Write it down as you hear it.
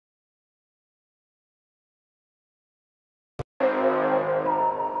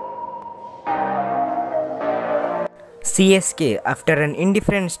CSK, after an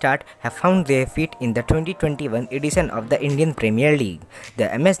indifferent start, have found their feet in the 2021 edition of the Indian Premier League. The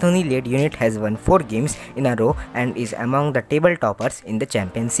MS Dhoni led unit has won 4 games in a row and is among the table toppers in the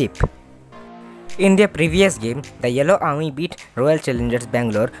championship. In their previous game, the Yellow Army beat Royal Challengers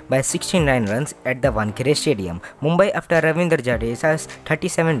Bangalore by 69 runs at the Wankhede Stadium. Mumbai, after Ravindra Jadeja's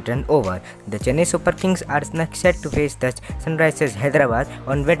 37-run over. The Chennai Super Kings are next set to face the Sunrisers Hyderabad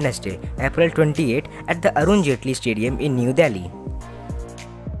on Wednesday, April 28 at the Arun Jaitley Stadium in New Delhi.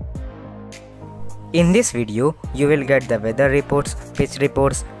 In this video, you will get the weather reports, pitch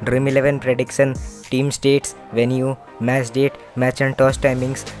reports, Dream 11 prediction, team states, venue, match date, match and toss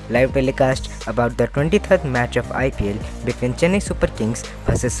timings, live telecast about the 23rd match of IPL between Chennai Super Kings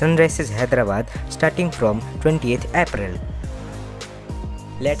vs Sunrisers Hyderabad starting from 20th April.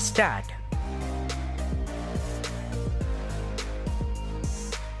 Let's start.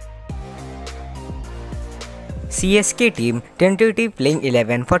 CSK team tentative playing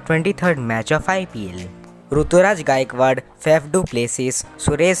 11 for 23rd match of IPL. Ruturaj Gaikwad, Faf du Plessis,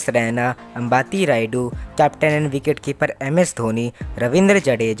 Suresh Raina, Ambati Raidu, captain and wicketkeeper MS Dhoni, Ravindra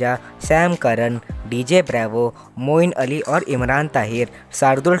Jadeja, Sam Curran, DJ Bravo, Moin Ali or Imran Tahir,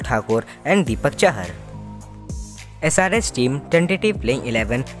 Shardul Thakur and Deepak Chahar. SRH team tentative playing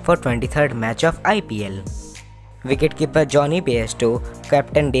 11 for 23rd match of IPL. Wicketkeeper Johnny Bairstow,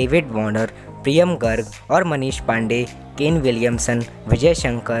 captain David Warner, Priyam Garg or Manish Pandey, Kane Williamson, Vijay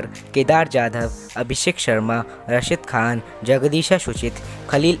Shankar, Kedar Jadhav, Abhishek Sharma, Rashid Khan, Jagdisha Shuchit,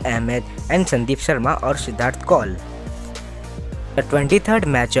 Khalil Ahmed and Sandeep Sharma or Siddharth Kaul. The 23rd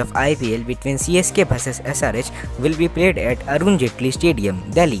match of IPL between CSK vs SRH will be played at Arun Jaitley Stadium,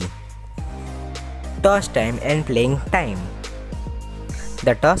 Delhi. Toss time and playing time.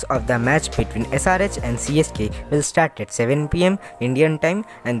 The toss of the match between SRH and CSK will start at 7 PM Indian time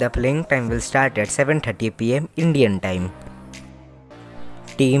and the playing time will start at 7:30 PM Indian time.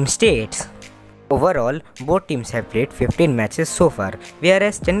 Team states. Overall, both teams have played 15 matches so far,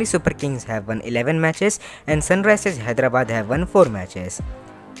 whereas Chennai Super Kings have won 11 matches and Sunrisers Hyderabad have won 4 matches.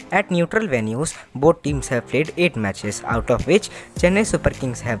 At neutral venues, both teams have played 8 matches, out of which Chennai Super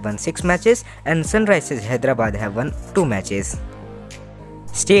Kings have won 6 matches and Sunrisers Hyderabad have won 2 matches.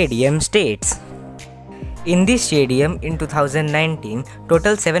 Stadium states. In this stadium in 2019,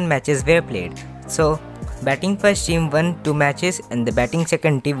 total 7 matches were played. So, batting first team won 2 matches and the batting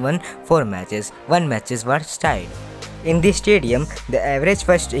second team won 4 matches. 1 matches were tied. In this stadium, the average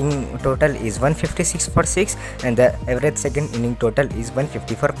first inning total is 156 for 6 and the average second inning total is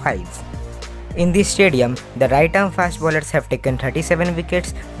 150 for 5. In this stadium, the right-arm fast bowlers have taken 37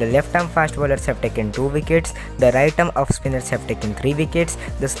 wickets, the left-arm fast bowlers have taken 2 wickets, the right-arm off-spinners have taken 3 wickets,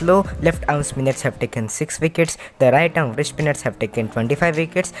 the slow left-arm spinners have taken 6 wickets, the right-arm wrist spinners have taken 25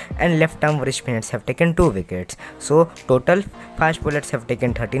 wickets and left-arm wrist spinners have taken 2 wickets. So, total fast bowlers have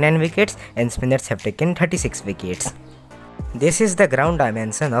taken 39 wickets and spinners have taken 36 wickets. This is the ground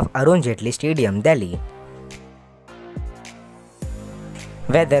dimension of Arun Jaitley Stadium, Delhi.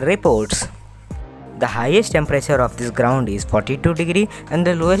 Weather reports. The highest temperature of this ground is 42 degree and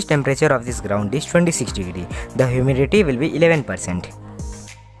the lowest temperature of this ground is 26 degree. The humidity will be 11%.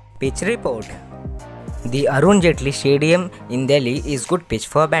 Pitch report. The Arun Jaitley Stadium in Delhi is good pitch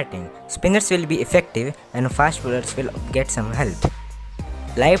for batting. Spinners will be effective and fast bowlers will get some help.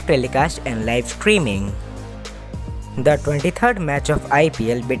 Live telecast and live streaming. The 23rd match of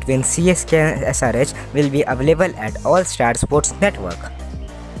IPL between CSK and SRH will be available at All Star Sports Network.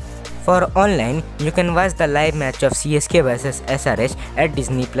 For online, you can watch the live match of CSK vs SRH at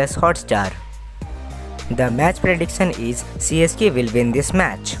Disney Plus Hotstar. The match prediction is CSK will win this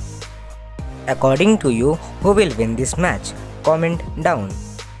match. According to you, who will win this match? Comment down.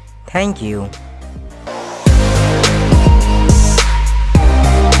 Thank you.